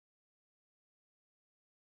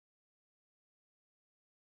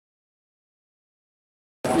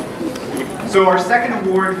So our second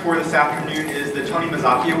award for this afternoon is the Tony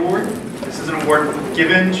Mazzocchi Award. This is an award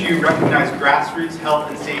given to recognize grassroots health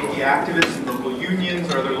and safety activists in local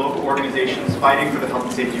unions or other local organizations fighting for the health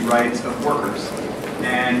and safety rights of workers.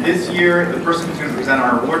 And this year, the person who's going to present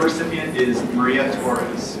our award recipient is Maria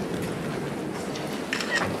Torres.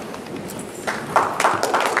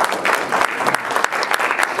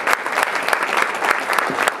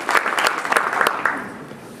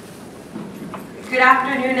 Good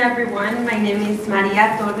afternoon, everyone. My name is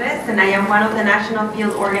Maria Torres, and I am one of the national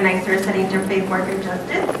field organizers at Interfaith Worker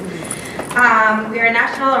Justice. We are a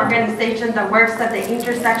national organization that works at the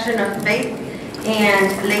intersection of faith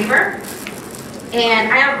and labor.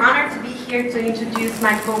 And I am honored to be here to introduce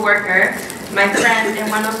my co-worker, my friend,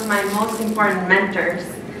 and one of my most important mentors.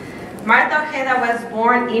 Martha Ojeda was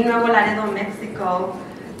born in Nuevo Laredo, Mexico,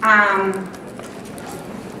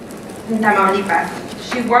 in Tamaulipas.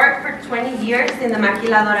 She worked for 20 years in the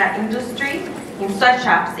Maquiladora industry in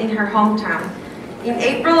sweatshops in her hometown. In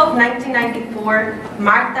April of 1994,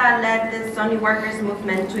 Martha led the Sony workers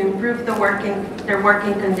movement to improve their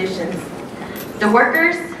working conditions. The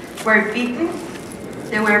workers were beaten.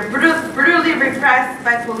 They were brutally repressed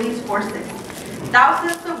by police forces.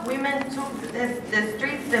 Thousands of women took the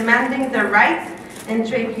streets demanding their rights and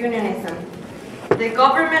trade unionism. The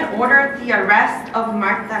government ordered the arrest of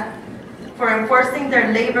Martha for enforcing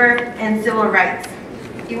their labor and civil rights.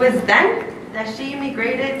 It was then that she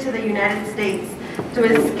immigrated to the United States to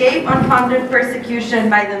escape unfunded persecution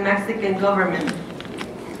by the Mexican government.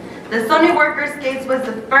 The Sony workers case was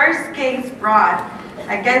the first case brought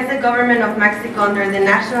against the government of Mexico under the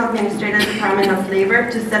National Administrative Department of Labor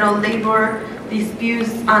to settle labor disputes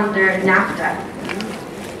under NAFTA.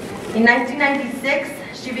 In 1996,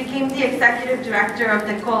 she became the executive director of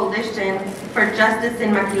the Coalition for Justice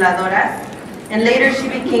in Maquiladoras, and later she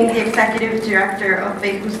became the executive director of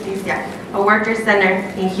Justicia, a worker center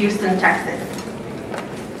in Houston, Texas.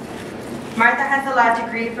 Martha has a law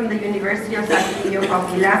degree from the University of Saltillo,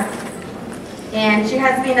 and she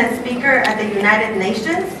has been a speaker at the United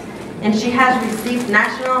Nations, and she has received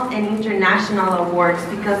national and international awards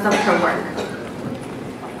because of her work.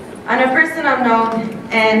 On a personal note,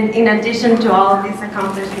 and in addition to all of these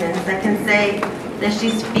accomplishments, I can say that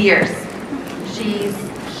she's fierce, she's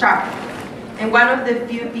sharp, and one of the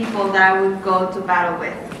few people that I would go to battle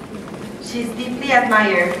with. She's deeply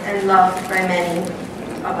admired and loved by many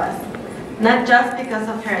of us, not just because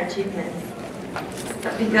of her achievements,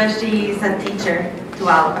 but because she is a teacher to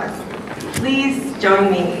all of us. Please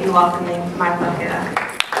join me in welcoming Martha Ojeda.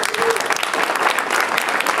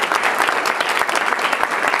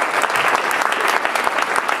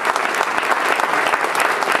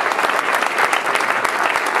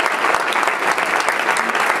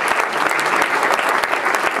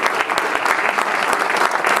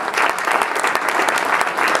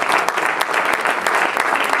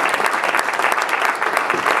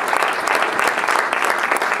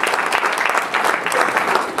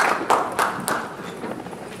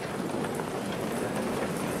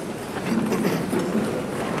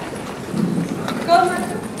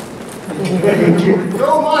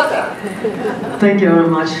 Thank you very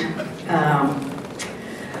much.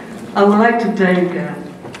 I would like to thank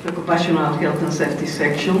the occupational health and safety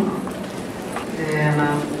section, and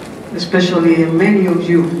especially many of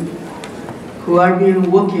you who are been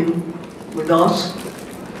working with us,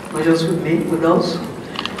 not just with me, with us,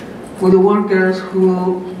 with the workers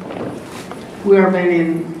who we are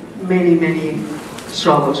in many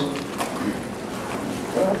struggles.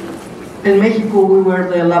 In Mexico, we were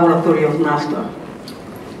the laboratory of NAFTA.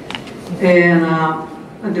 And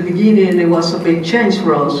at the beginning, it was a big change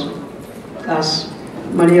for us, as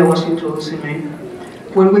Maria was introducing me,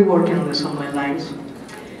 when we worked on the assembly lines.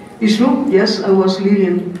 It's true, yes, I was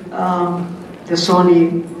leading the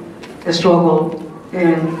Sony struggle,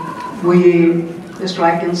 and we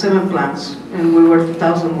strike in 7 plants, and we were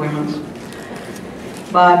 2,000 women.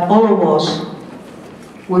 But all of us,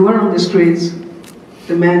 we were on the streets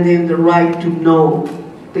demanding the right to know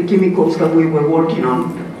the chemicals that we were working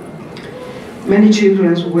on. Many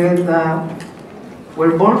children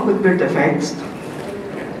were born with birth defects,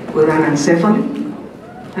 with anencephaly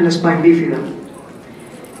and a spine bifida.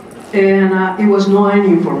 And it was no any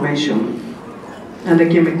information on the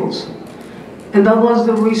chemicals. And that was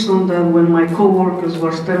the reason that when my co-workers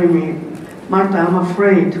were telling me, Martha, I'm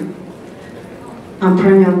afraid, I'm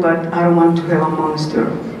pregnant, but I don't want to have a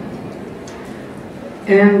monster.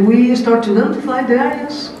 And we start to identify the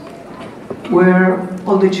areas where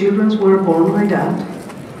all the children were born like that.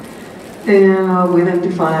 And we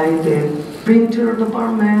identified the printer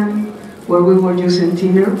department, where we were using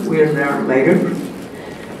thinner. We are there later.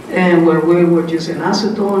 and where we were using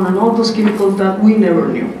acetone and all those chemicals that we never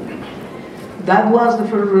knew. That was the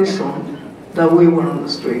first reason that we were on the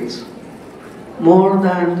streets. More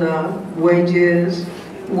than the wages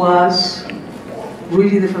was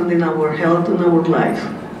really defending our health and our life,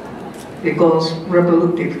 because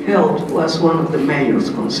reproductive health was one of the major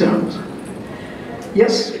concerns.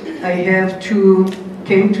 Yes, I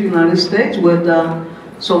came to the United States with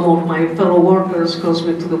some of my fellow workers crossed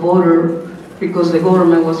me to the border because the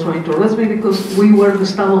government was trying to arrest me because we were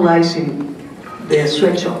destabilizing the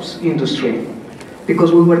sweatshops industry,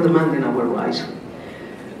 because we were demanding our rights.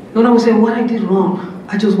 Then I would say, what I did wrong?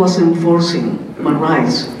 I just was enforcing my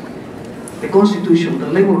rights, the Constitution, the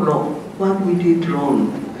labor law, what we did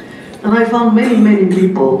wrong. And I found many, many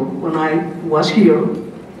people when I was here,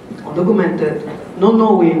 undocumented, not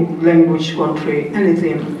knowing language, country,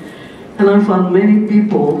 anything. And I found many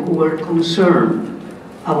people who were concerned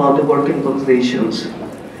about the working conditions.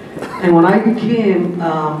 And when I became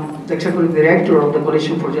the executive director of the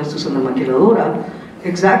Coalition for Justice in the Maquiladoras,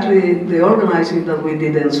 exactly the organizing that we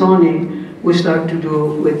did in Sony, we started to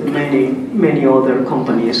do with many, many other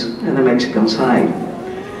companies on the Mexican side.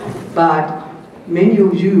 But many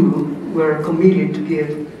of you were committed to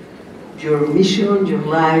give your mission, your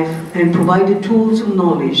life, and provide the tools and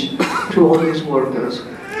knowledge to all these workers.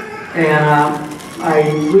 And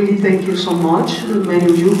I really thank you so much, many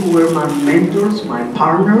of you who were my mentors, my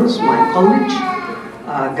partners, my colleagues,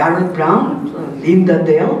 Garrett Brown, Linda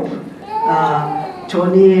Delp,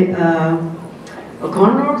 Tony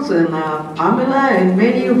O'Connor, and Pamela, and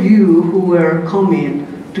many of you who were coming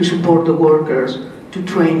to support the workers, to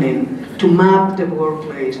training, to map the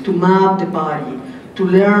workplace, to map the body, to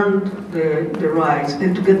learn the rights,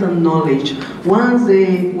 and to get the knowledge. Once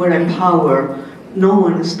they were empowered, no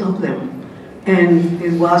one stopped them. And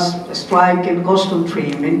it was a strike and custom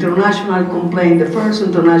trim, international complaint, the first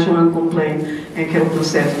international complaint in health and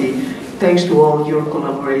safety, thanks to all your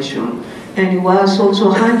collaboration. And it was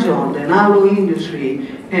also hand-on, the auto industry,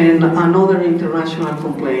 and another international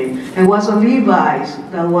complaint. And it was a Levi's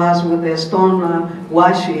that was with the stone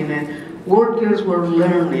washing, and workers were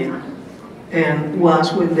learning, and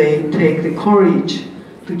was when they take the courage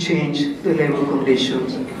to change the labor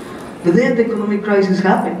conditions. But then the economic crisis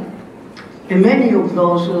happened. And many of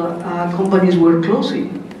those companies were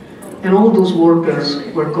closing. And all those workers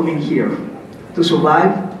were coming here to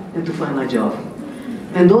survive and to find a job.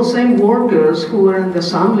 And those same workers who were in the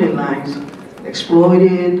assembly lines,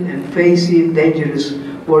 exploited and facing dangerous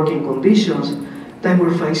working conditions, they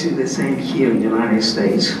were facing the same here in the United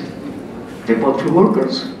States. The poultry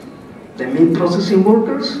workers, the meat processing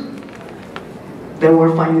workers, they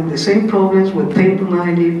were finding the same problems with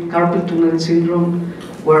tendonitis, carpal tunnel syndrome,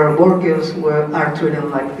 where workers are treated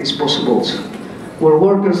like disposables, where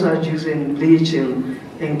workers are using bleach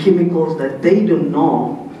and chemicals that they don't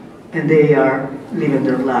know, and they are living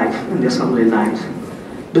their life in the assembly lines.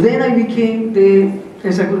 But then I became the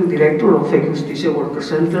executive director of the Justicia Worker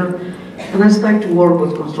Center, and I started to work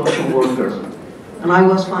with construction workers. And I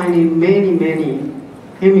was finding many, many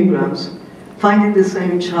immigrants finding the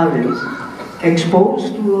same challenge,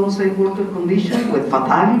 exposed to unsafe worker conditions with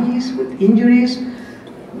fatalities, with injuries.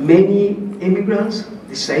 Many immigrants,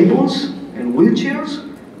 disabled and wheelchairs,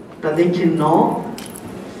 that they cannot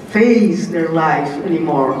face their life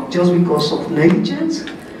anymore just because of negligence.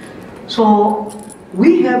 So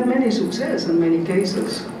we have many success in many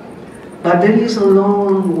cases, but there is a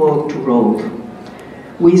long walk to road.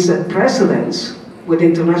 We set precedents with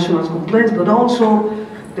international complaints, but also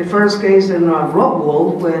the first case in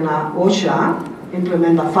Rockwall when OHSA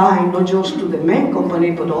implement a fine not just to the main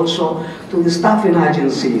company but also to the staffing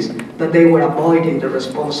agencies, that they were avoiding the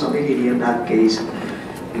responsibility in that case.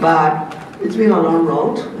 But it's been a long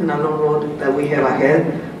road, and a long road that we have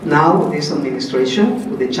ahead now with this administration,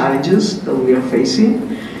 with the challenges that we are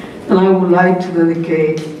facing. And I would like to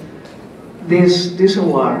dedicate this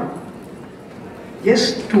award,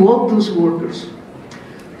 yes, to all those workers,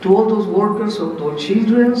 of those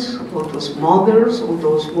children, of those mothers, of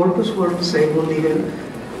those workers who are disabled, living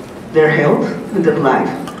their health and their life,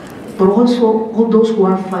 but also all those who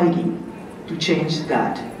are fighting to change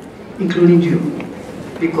that, including you,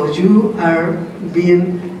 because you are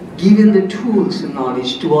being given the tools and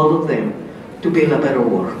knowledge to all of them to build a better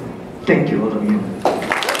world. Thank you, all of you.